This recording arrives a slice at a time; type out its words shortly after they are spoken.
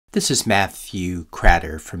This is Matthew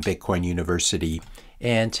Cratter from Bitcoin University,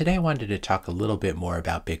 and today I wanted to talk a little bit more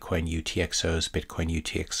about Bitcoin UTXOs, Bitcoin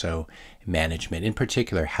UTXO management, in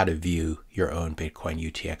particular how to view your own Bitcoin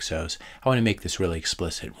UTXOs. I want to make this really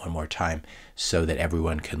explicit one more time so that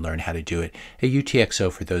everyone can learn how to do it. A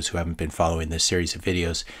UTXO, for those who haven't been following this series of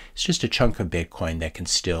videos, is just a chunk of Bitcoin that can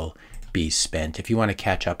still be spent. If you want to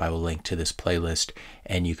catch up, I will link to this playlist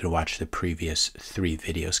and you can watch the previous 3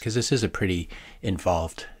 videos because this is a pretty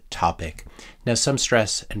involved topic. Now, some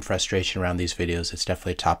stress and frustration around these videos. It's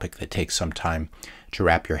definitely a topic that takes some time to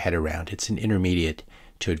wrap your head around. It's an intermediate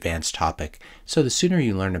to advanced topic. So the sooner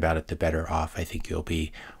you learn about it, the better off I think you'll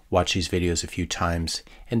be. Watch these videos a few times.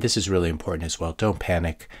 And this is really important as well. Don't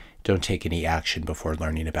panic. Don't take any action before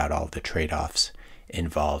learning about all of the trade-offs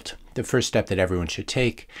involved. The first step that everyone should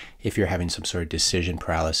take if you're having some sort of decision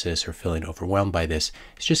paralysis or feeling overwhelmed by this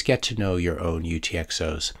is just get to know your own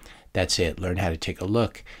UTXOs. That's it. Learn how to take a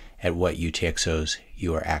look at what UTXOs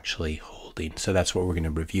you are actually holding. So that's what we're going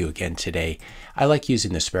to review again today. I like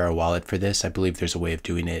using the Sparrow wallet for this. I believe there's a way of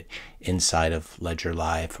doing it inside of Ledger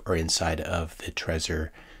Live or inside of the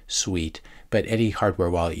Trezor suite. But any hardware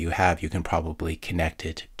wallet you have, you can probably connect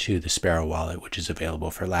it to the Sparrow wallet, which is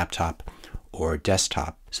available for laptop or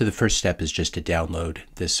desktop. So the first step is just to download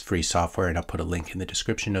this free software, and I'll put a link in the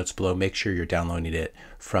description notes below. Make sure you're downloading it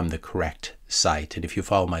from the correct site. And if you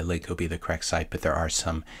follow my link, it'll be the correct site, but there are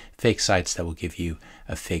some fake sites that will give you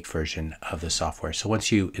a fake version of the software. So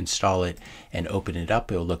once you install it and open it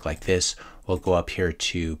up, it will look like this. We'll go up here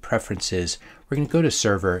to Preferences. We're going to go to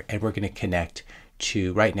Server, and we're going to connect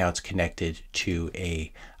to, right now it's connected to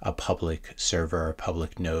a public server or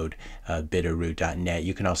public node, bitaroo.net.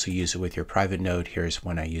 You can also use it with your private node. Here's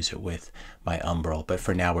when I use it with my Umbrel, but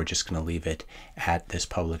for now we're just going to leave it at this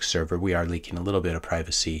public server. We are leaking a little bit of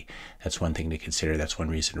privacy. That's one thing to consider. That's one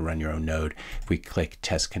reason to run your own node. If we click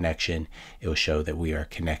test connection, it will show that we are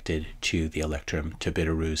connected to the Electrum, to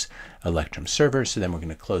Bitaroo's Electrum server. So then we're going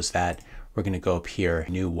to close that. We're going to go up here,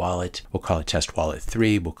 new wallet. We'll call it test wallet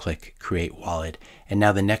 3. We'll click create wallet. And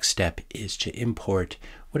now the next step is to import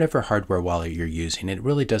whatever hardware wallet you're using. It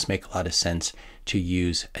really does make a lot of sense to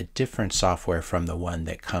use a different software from the one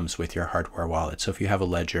that comes with your hardware wallet. So if you have a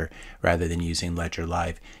Ledger, rather than using Ledger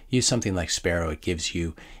Live, use something like Sparrow. It gives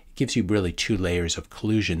you really 2 layers of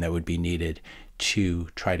collusion that would be needed to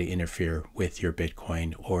try to interfere with your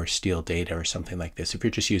Bitcoin or steal data or something like this. If you're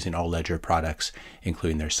just using all Ledger products,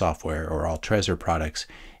 including their software, or all Trezor products,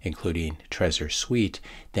 including Trezor Suite,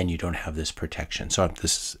 then you don't have this protection. So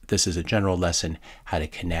this is a general lesson how to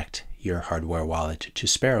connect your hardware wallet to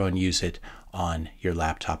Sparrow and use it on your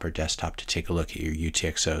laptop or desktop to take a look at your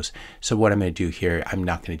UTXOs. So what I'm going to do here, I'm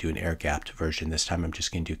not going to do an air-gapped version this time. I'm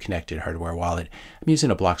just going to do connected hardware wallet. I'm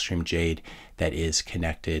using a Blockstream Jade that is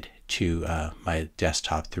connected to my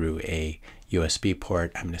desktop through a USB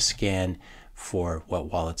port. I'm going to scan for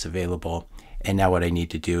what wallet's available. And now what I need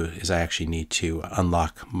to do is I actually need to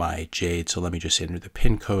unlock my Jade. So let me just enter the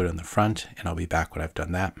PIN code on the front and I'll be back when I've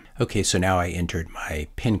done that. Okay, so now I entered my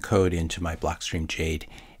PIN code into my Blockstream Jade.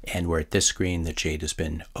 And we're at this screen. The Jade has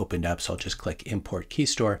been opened up, so I'll just click Import Key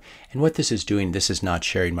Store. And what this is doing, this is not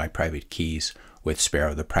sharing my private keys with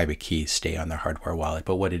Sparrow. The private keys stay on the hardware wallet,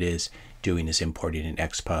 but what it is doing is importing an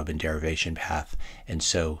XPub and derivation path. And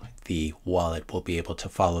so the wallet will be able to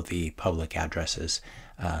follow the public addresses,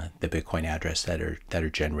 the Bitcoin address that are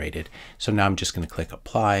generated. So now I'm just going to click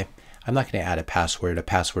Apply. I'm not going to add a password. A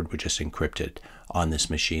password would just encrypt it on this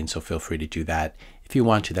machine, so feel free to do that. If you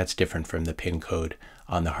want to, that's different from the PIN code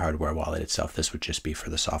on the hardware wallet itself. This would just be for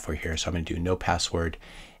the software here. So I'm going to do no password.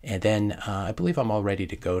 And then I believe I'm all ready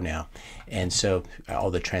to go now. And so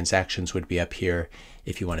all the transactions would be up here.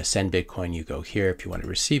 If you want to send Bitcoin, you go here. If you want to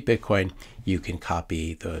receive Bitcoin, you can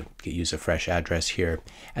use a fresh address here.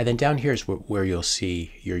 And then down here is where you'll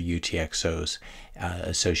see your UTXOs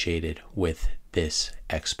associated with this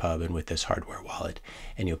XPub and with this hardware wallet,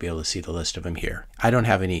 and you'll be able to see the list of them here. I don't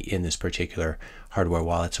have any in this particular hardware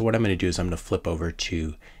wallet, so what I'm going to do is I'm going to flip over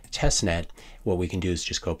to testnet. What we can do is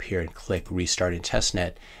just go up here and click restart in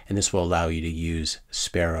testnet, and this will allow you to use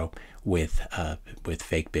Sparrow with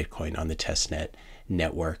fake Bitcoin on the testnet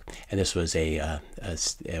network. And this was a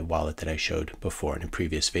wallet that I showed before in a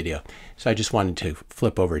previous video. So I just wanted to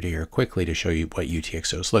flip over to here quickly to show you what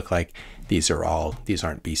UTXOs look like. These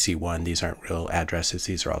aren't BC1, these aren't real addresses,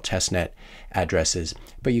 these are all testnet addresses.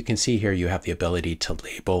 But you can see here you have the ability to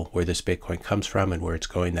label where this Bitcoin comes from and where it's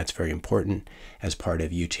going. That's very important as part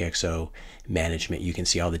of UTXO management. You can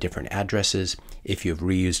see all the different addresses. If you've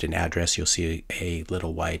reused an address, you'll see a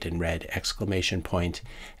little white and red exclamation point.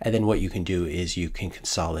 And then what you can do is you can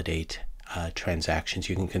consolidate transactions.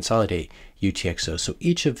 You can consolidate UTXOs. So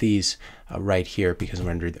each of these right here, because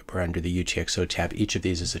we're under the UTXO tab, each of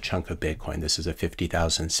these is a chunk of Bitcoin. This is a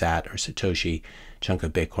 50,000 sat or Satoshi chunk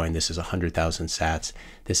of Bitcoin. This is 100,000 sats.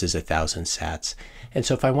 This is 1,000 sats. And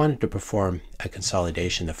so if I wanted to perform a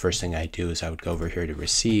consolidation, the first thing I do is I would go over here to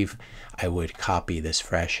receive. I would copy this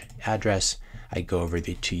fresh address. I'd go over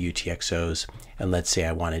to UTXOs, and let's say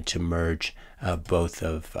I wanted to merge both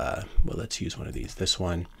of, well, let's use one of these, this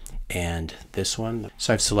one and this one.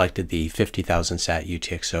 So I've selected the 50,000 sat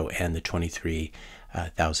UTXO and the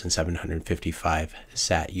 23,755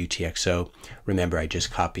 sat UTXO. Remember, I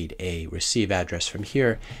just copied a receive address from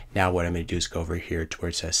here. Now what I'm going to do is go over here to where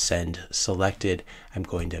it says send selected. I'm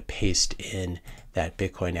going to paste in that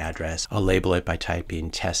Bitcoin address. I'll label it by typing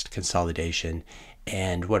test consolidation.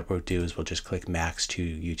 And what we'll do is we'll just click max to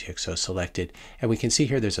UTXO selected. And we can see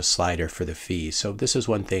here there's a slider for the fees. So this is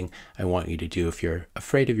one thing I want you to do. If you're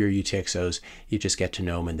afraid of your UTXOs, you just get to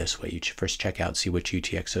know them in this way. You first check out, see which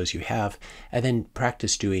UTXOs you have, and then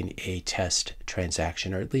practice doing a test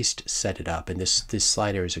transaction, or at least set it up. And this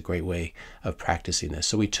slider is a great way of practicing this.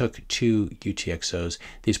 So we took two UTXOs.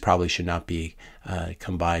 These probably should not be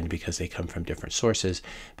combined because they come from different sources.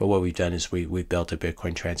 But what we've done is we built a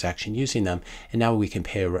Bitcoin transaction using them, and now we can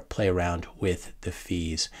play around with the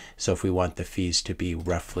fees. So if we want the fees to be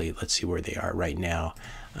roughly, let's see where they are right now.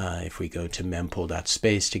 If we go to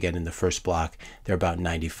mempool.space to get in the first block, they're about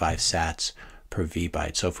 95 sats per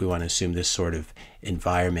VByte. So if we want to assume this sort of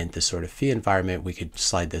environment, this sort of fee environment, we could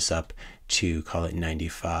slide this up to call it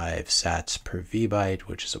 95 sats per VByte,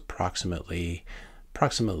 which is approximately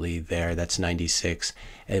there. That's 96.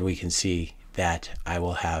 And we can see that I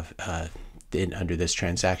will have under this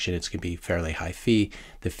transaction, it's going to be fairly high fee.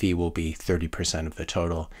 The fee will be 30% of the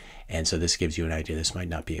total. And so this gives you an idea. This might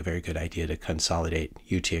not be a very good idea to consolidate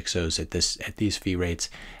UTXOs at these fee rates.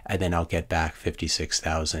 And then I'll get back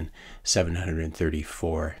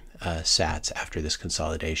 56,734 sats after this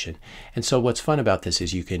consolidation. And so what's fun about this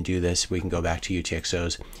is you can do this. We can go back to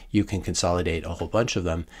UTXOs. You can consolidate a whole bunch of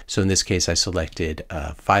them. So in this case, I selected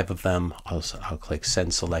 5 of them. I'll click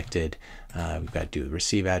send selected. We've got to do the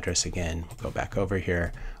receive address again. We'll go back over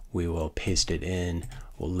here. We will paste it in.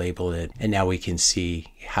 We'll label it. And now we can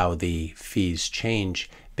see how the fees change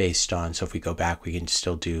based on, so if we go back, we can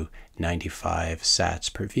still do 95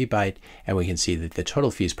 sats per VByte, and we can see that the total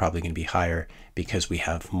fee is probably going to be higher because we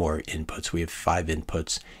have more inputs. We have 5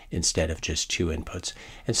 inputs instead of just 2 inputs.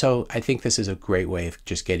 And so I think this is a great way of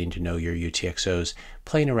just getting to know your UTXOs,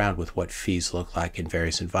 playing around with what fees look like in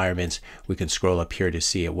various environments. We can scroll up here to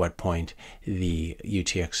see at what point the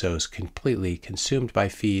UTXO is completely consumed by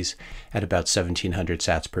fees. At about 1700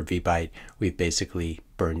 sats per VByte, we've basically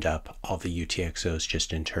burned up all the UTXOs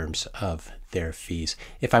just in terms of their fees.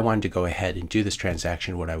 If I wanted to go ahead and do this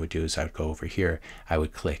transaction, what I would do is I would go over here, I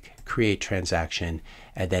would click create transaction,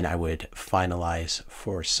 and then I would finalize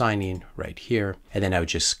for signing right here, and then I would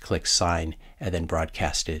just click sign and then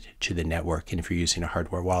broadcast it to the network. And if you're using a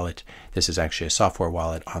hardware wallet, this is actually a software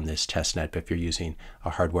wallet on this testnet, but if you're using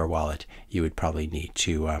a hardware wallet, you would probably need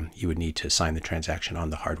to sign the transaction on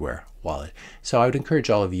the hardware wallet. So I would encourage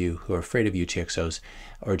all of you who are afraid of UTXOs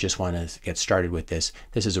or just want to get started with this.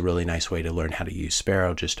 This is a really nice way to learn how to use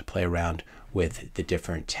Sparrow, just to play around with the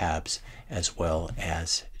different tabs, as well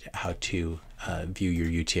as how to view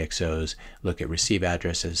your UTXOs, look at receive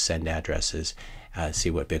addresses, send addresses, see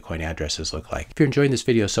what Bitcoin addresses look like. If you're enjoying this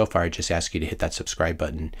video so far, I just ask you to hit that subscribe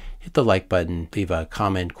button, hit the like button, leave a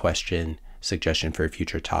comment, question, suggestion for a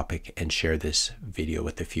future topic, and share this video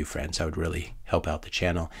with a few friends. That would really help out the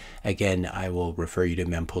channel. Again, I will refer you to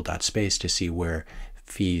mempool.space to see where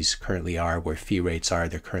fees currently are, where fee rates are.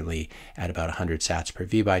 They're currently at about 100 sats per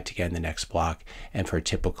VByte to get in the next block. And for a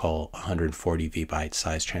typical 140 VByte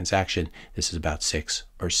size transaction, this is about $6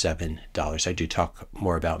 or $7. I do talk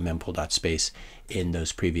more about mempool.space in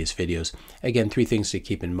those previous videos. Again, 3 things to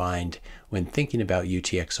keep in mind when thinking about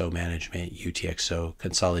UTXO management, UTXO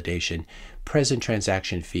consolidation: present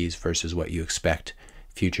transaction fees versus what you expect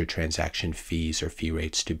future transaction fees or fee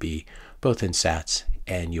rates to be, both in sats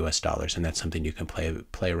and US dollars. And that's something you can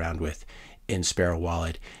play around with in Sparrow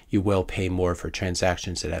Wallet. You will pay more for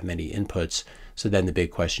transactions that have many inputs. So then the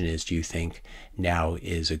big question is, do you think now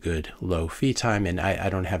is a good low fee time? And I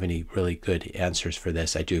don't have any really good answers for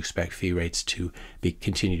this. I do expect fee rates to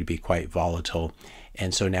continue to be quite volatile.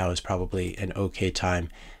 And so now is probably an okay time.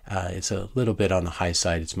 It's a little bit on the high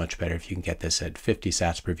side. It's much better if you can get this at 50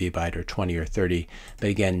 sats per VByte or 20 or 30. But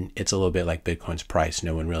again, it's a little bit like Bitcoin's price.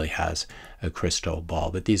 No one really has a crystal ball.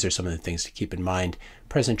 But these are some of the things to keep in mind: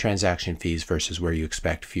 present transaction fees versus where you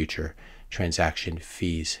expect future transaction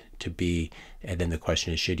fees to be. And then the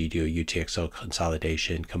question is, should you do a UTXO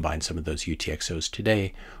consolidation, combine some of those UTXOs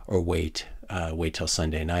today, or wait till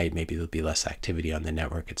Sunday night? Maybe there'll be less activity on the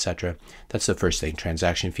network, etc. That's the first thing,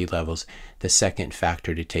 transaction fee levels. The second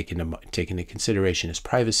factor to take into consideration is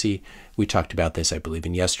privacy. We talked about this, I believe,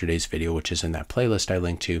 in yesterday's video, which is in that playlist I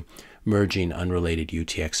linked to. Merging unrelated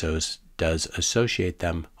UTXOs does associate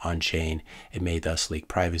them on chain. It may thus leak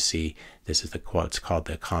privacy. This is what's called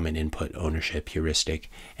the common input ownership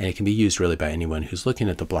heuristic, and it can be used really by anyone who's looking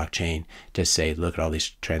at the blockchain to say, look at all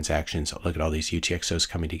these transactions, look at all these UTXOs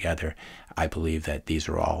coming together. I believe that these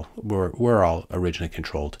are all were all originally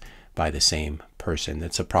controlled by the same person.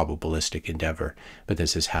 It's a probabilistic endeavor, but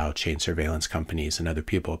this is how chain surveillance companies and other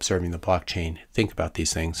people observing the blockchain think about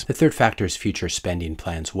these things. The third factor is future spending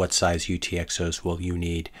plans. What size UTXOs will you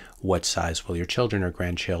need? What size will your children or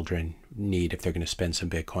grandchildren need if they're going to spend some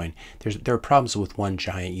Bitcoin? There are problems with one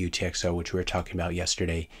giant UTXO, which we were talking about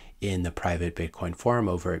yesterday in the private Bitcoin forum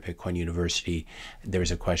over at Bitcoin University. There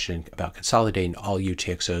was a question about consolidating all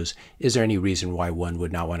UTXOs. Is there any reason why one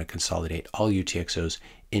would not want to consolidate all UTXOs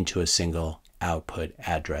into a single output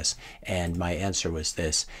address? And my answer was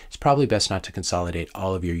this: it's probably best not to consolidate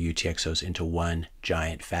all of your UTXOs into one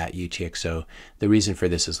giant fat UTXO. The reason for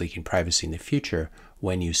this is leaking privacy in the future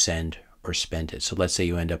when you send or spend it. So let's say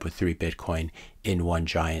you end up with 3 Bitcoin in one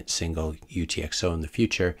giant single UTXO in the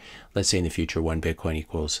future. Let's say in the future 1 Bitcoin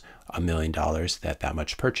equals $1 million, that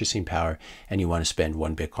much purchasing power, and you want to spend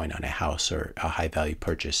 1 Bitcoin on a house or a high value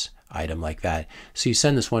purchase item like that. So you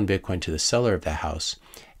send this 1 Bitcoin to the seller of the house,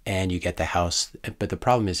 and you get the house. But the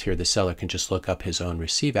problem is here, the seller can just look up his own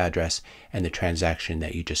receive address and the transaction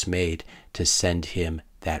that you just made to send him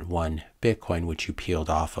that 1 Bitcoin, which you peeled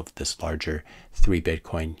off of this larger 3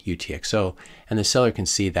 Bitcoin UTXO. And the seller can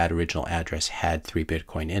see that original address had 3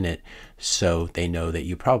 Bitcoin in it. So they know that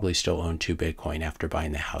you probably still own 2 Bitcoin after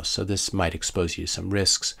buying the house. So this might expose you to some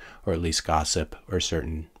risks, or at least gossip or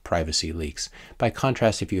certain privacy leaks. By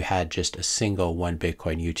contrast, if you had just a single 1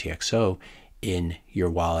 Bitcoin UTXO in your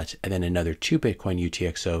wallet and then another 2 Bitcoin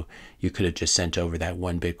UTXO, you could have just sent over that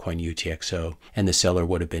 1 Bitcoin UTXO, and the seller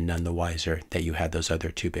would have been none the wiser that you had those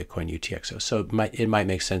other 2 Bitcoin UTXOs. So it might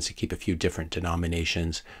make sense to keep a few different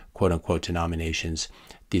denominations, quote unquote denominations.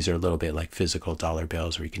 These are a little bit like physical dollar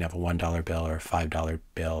bills, where you can have a $1 bill or a $5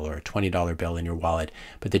 bill or a $20 bill in your wallet.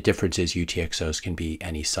 But the difference is UTXOs can be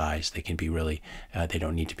any size. They can be really, they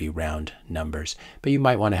don't need to be round numbers. But you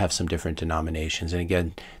might want to have some different denominations. And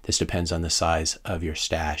again, this depends on the size of your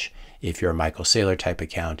stash. If you're a Michael Saylor type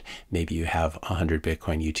account, maybe you have 100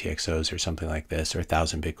 Bitcoin UTXOs or something like this, or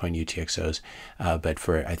 1,000 Bitcoin UTXOs. But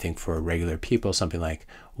I think for regular people, something like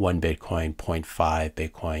 1 Bitcoin, 0.5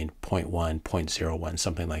 Bitcoin, 0.1, 0.01,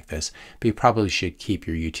 something like this. But you probably should keep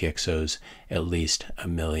your UTXOs at least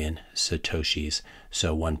 1 million Satoshis,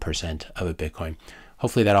 so 1% of a Bitcoin.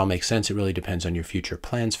 Hopefully that all makes sense. It really depends on your future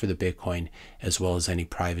plans for the Bitcoin, as well as any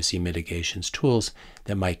privacy mitigations tools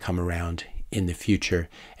that might come around in the future.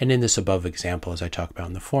 And in this above example, as I talk about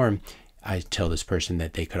in the forum, I tell this person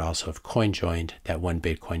that they could also have coin joined that 1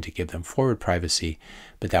 Bitcoin to give them forward privacy,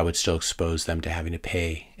 but that would still expose them to having to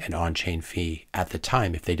pay an on-chain fee at the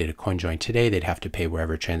time. If they did a coin join today, they'd have to pay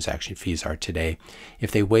wherever transaction fees are today.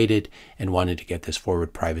 If they waited and wanted to get this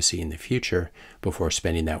forward privacy in the future before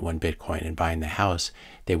spending that 1 Bitcoin and buying the house,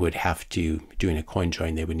 they would have to, doing a coin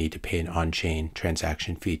join, they would need to pay an on-chain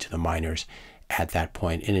transaction fee to the miners at that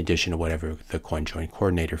point, in addition to whatever the coin join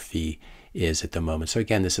coordinator fee is at the moment. So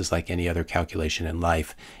again, this is like any other calculation in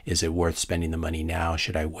life. Is it worth spending the money now?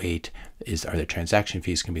 Should I wait? Are the transaction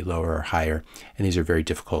fees can be lower or higher? And these are very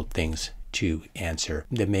difficult things to answer.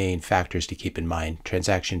 The main factors to keep in mind: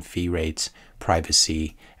 transaction fee rates,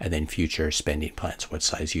 privacy, and then future spending plans. What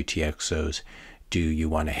size UTXOs do you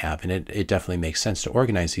want to have? And it definitely makes sense to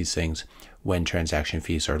organize these things when transaction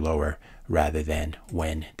fees are lower rather than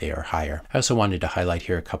when they are higher. I also wanted to highlight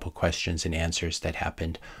here a couple questions and answers that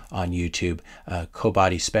happened on YouTube.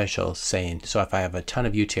 Kobody Special saying, so if I have a ton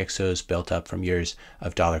of UTXOs built up from years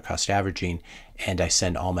of dollar cost averaging, and I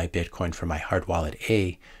send all my Bitcoin from my hard wallet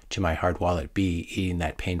A to my hard wallet B, eating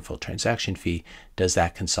that painful transaction fee, does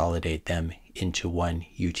that consolidate them into one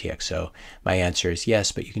UTXO? My answer is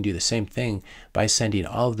yes, but you can do the same thing by sending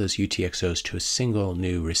all of those UTXOs to a single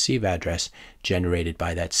new receive address generated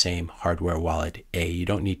by that same hardware wallet A. You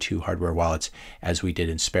don't need 2 hardware wallets, as we did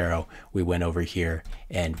in Sparrow. We went over here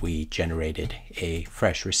and we generated a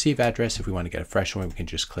fresh receive address. If we want to get a fresh one, we can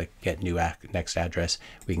just click get new next address.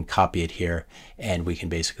 We can copy it here, and we can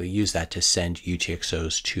basically use that to send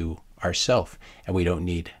UTXOs to ourselves, and we don't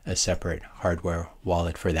need a separate hardware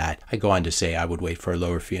wallet for that. I go on to say I would wait for a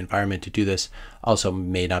lower fee environment to do this. Also,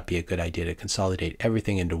 may not be a good idea to consolidate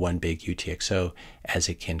everything into one big UTXO, as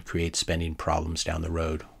it can create spending problems down the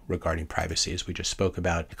road regarding privacy, as we just spoke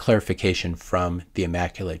about. A clarification from the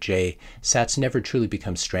Immaculate J: sats never truly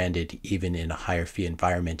become stranded even in a higher fee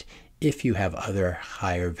environment if you have other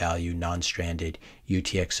higher value non-stranded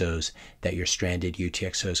UTXOs that your stranded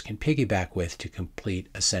UTXOs can piggyback with to complete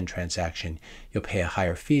a send transaction. You'll pay a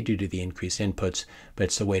higher fee due to the increased inputs, but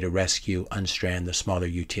it's the way to rescue, unstrand the smaller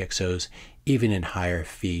UTXOs, even in higher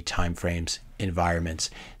fee timeframes environments.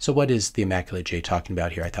 So what is the Immaculate J talking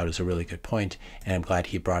about here? I thought it was a really good point, and I'm glad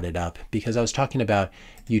he brought it up, because I was talking about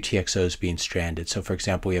UTXOs being stranded. So for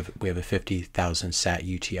example, we have a 50,000 sat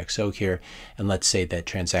UTXO here, and let's say that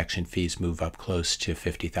transaction fees move up close to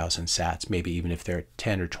 50,000 sats. Maybe even if they're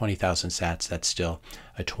 10 or 20,000 sats, that's still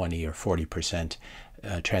a 20 or 40%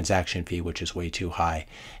 transaction fee, which is way too high.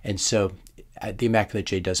 And so the Immaculate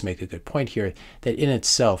J does make a good point here that in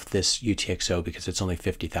itself, this UTXO, because it's only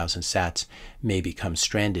 50,000 sats, may become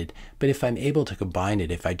stranded. But if I'm able to combine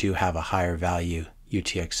it, if I do have a higher value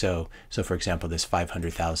UTXO, so for example, this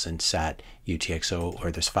 500,000 sat UTXO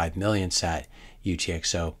or this 5 million sat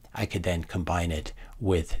UTXO, I could then combine it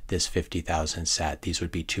with this 50,000 sat. These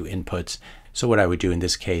would be two inputs. So what I would do in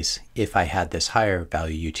this case, if I had this higher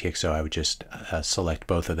value UTXO, I would just select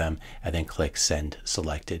both of them and then click Send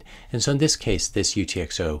Selected. And so in this case, this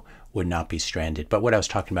UTXO would not be stranded. But what I was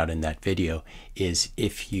talking about in that video is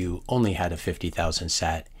if you only had a 50,000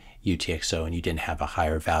 sat UTXO and you didn't have a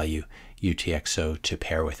higher value UTXO to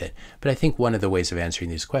pair with it. But I think one of the ways of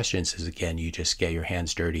answering these questions is, again, you just get your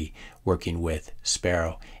hands dirty working with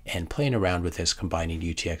Sparrow and playing around with this, combining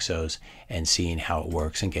UTXOs and seeing how it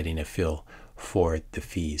works and getting a feel for the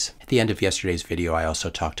fees. At the end of yesterday's video, I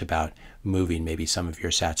also talked about moving maybe some of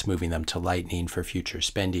your sats, moving them to Lightning for future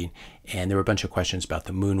spending. And there were a bunch of questions about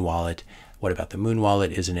the Moon wallet. What about the Moon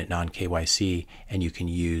wallet? Isn't it non-KYC and you can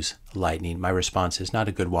use Lightning? My response is not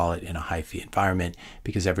a good wallet in a high fee environment,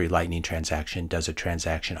 because every Lightning transaction does a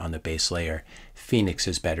transaction on the base layer. Phoenix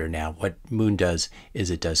is better now. What Moon does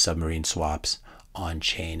is it does submarine swaps on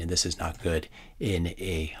chain, and this is not good in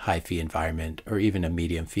a high fee environment or even a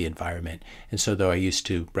medium fee environment. And so though I used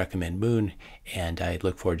to recommend Moon, and I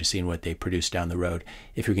look forward to seeing what they produce down the road,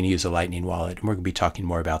 if you're going to use a Lightning wallet, and we're going to be talking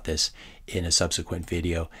more about this in a subsequent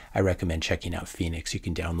video, I recommend checking out Phoenix. You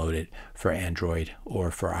can download it for Android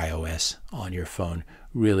or for iOS on your phone.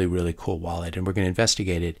 Really, really cool wallet, and we're going to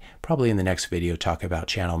investigate it probably in the next video, talk about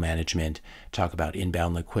channel management, talk about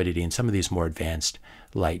inbound liquidity, and some of these more advanced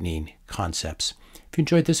Lightning concepts. If you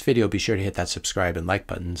enjoyed this video, be sure to hit that subscribe and like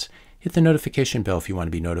buttons. Hit the notification bell if you want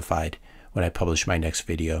to be notified when I publish my next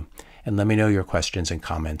video. And let me know your questions and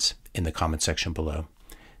comments in the comment section below.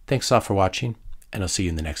 Thanks a lot for watching, and I'll see you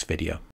in the next video.